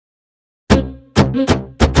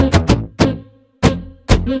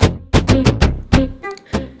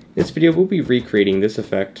This video will be recreating this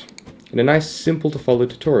effect in a nice simple to follow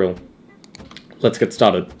tutorial. Let's get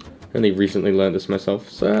started. I only recently learned this myself,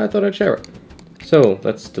 so I thought I'd share it. So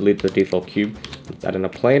let's delete the default cube, let's add in a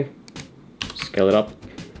plane, scale it up,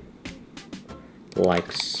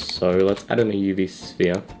 like so. Let's add in a UV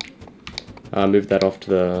sphere. Move that off to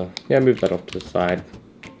the side.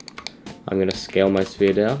 I'm going to scale my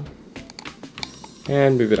sphere down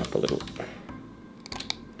and move it up a little.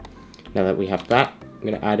 Now that we have that, I'm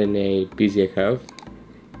going to add in a Bezier curve.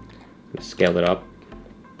 I'm going to scale it up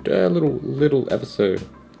a little ever so,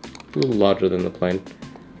 a little larger than the plane.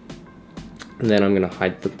 And then I'm going to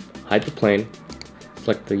hide the plane,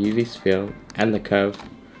 select the UV sphere and the curve,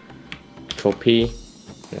 Control P,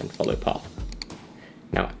 and then follow path.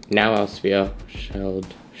 Now our sphere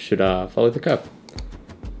should follow the curve.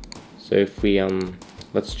 So if we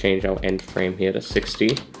let's change our end frame here to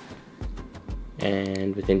 60,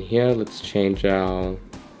 and within here let's change our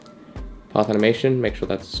path animation. Make sure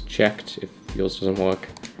that's checked if yours doesn't work.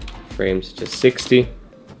 Frames to 60,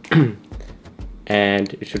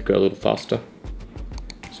 and it should go a little faster.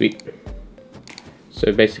 Sweet.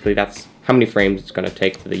 So basically that's how many frames it's going to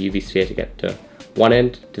take for the UV sphere to get to one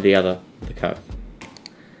end to the other of the curve.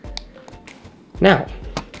 Now,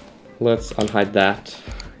 let's unhide that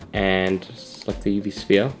and select the UV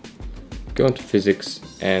sphere, go into physics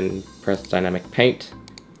and press dynamic paint,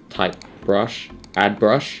 type brush, add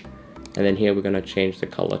brush, and then here we're going to change the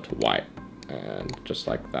color to white, and just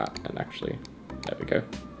like that, and actually, there we go.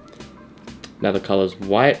 Now the color's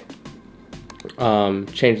white.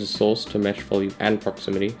 Change the source to mesh volume and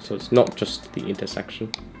proximity, so it's not just the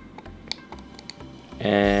intersection.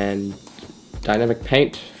 And dynamic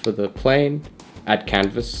paint for the plane, add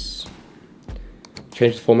canvas,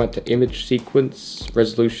 change the format to image sequence,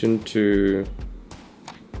 resolution to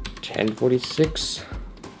 1046,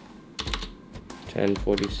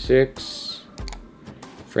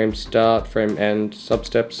 frame start, frame end,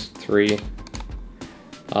 substeps 3.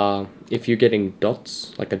 If you're getting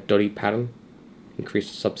dots, like a dotty pattern,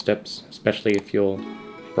 increase the substeps, especially if your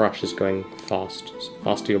brush is going fast. So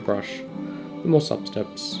faster your brush, the more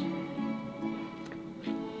substeps.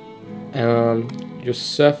 Your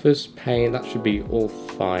surface paint, that should be all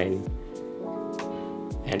fine.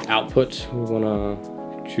 And output, we want to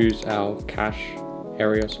choose our cache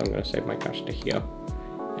area, so I'm going to save my cache to here.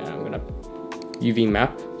 And I'm going to UV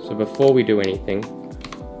map. So before we do anything,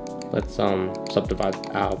 let's subdivide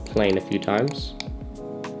our plane a few times.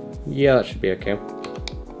 Yeah, that should be okay.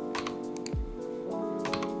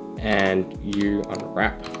 And you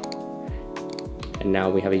unwrap. And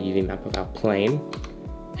now we have a UV map of our plane.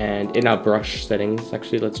 And in our brush settings,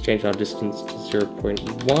 actually let's change our distance to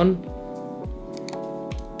 0.1.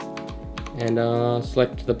 And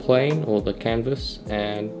select the plane or the canvas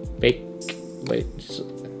and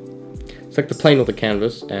select the plane or the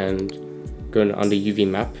canvas and go under UV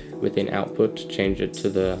map within output, change it to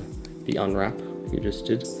the unwrap you just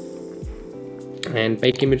did. And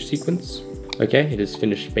bake image sequence. Okay, it is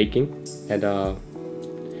finished baking. And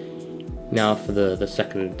now for the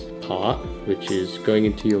second part, which is going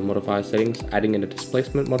into your modifier settings, adding in a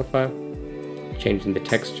displacement modifier, changing the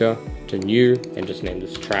texture to new, and just name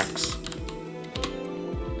this tracks.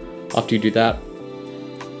 After you do that,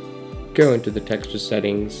 go into the texture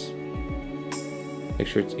settings, make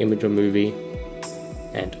sure it's image or movie,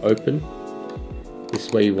 and open. This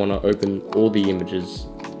way you want to open all the images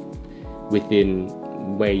within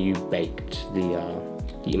where you baked the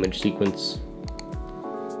image sequence.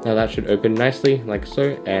 Now that should open nicely, like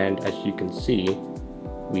so, and as you can see,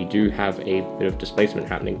 we do have a bit of displacement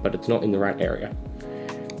happening, but it's not in the right area.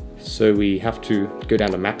 So we have to go down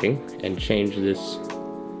to mapping and change this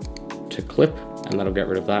to clip, and that'll get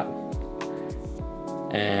rid of that.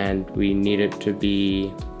 And we need it to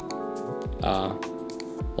be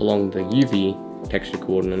along the UV texture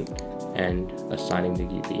coordinate and assigning the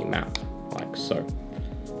UV map, like so.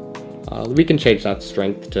 We can change that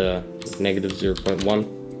strength to negative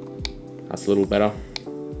 0.1. That's a little better.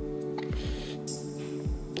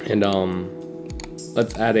 And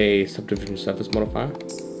let's add a subdivision surface modifier,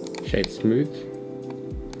 shade smooth.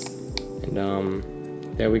 And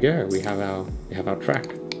there we go. We have our track,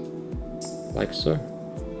 like so.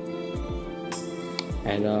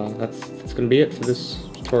 And that's gonna be it for this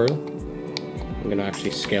tutorial. I'm gonna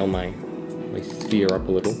actually scale my sphere up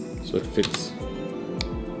a little so it fits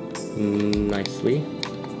nicely.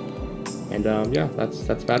 And yeah, that's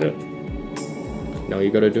about it. Now all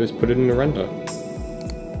you gotta do is put it in the render.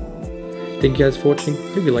 Thank you guys for watching.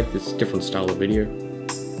 Hope you like this different style of video.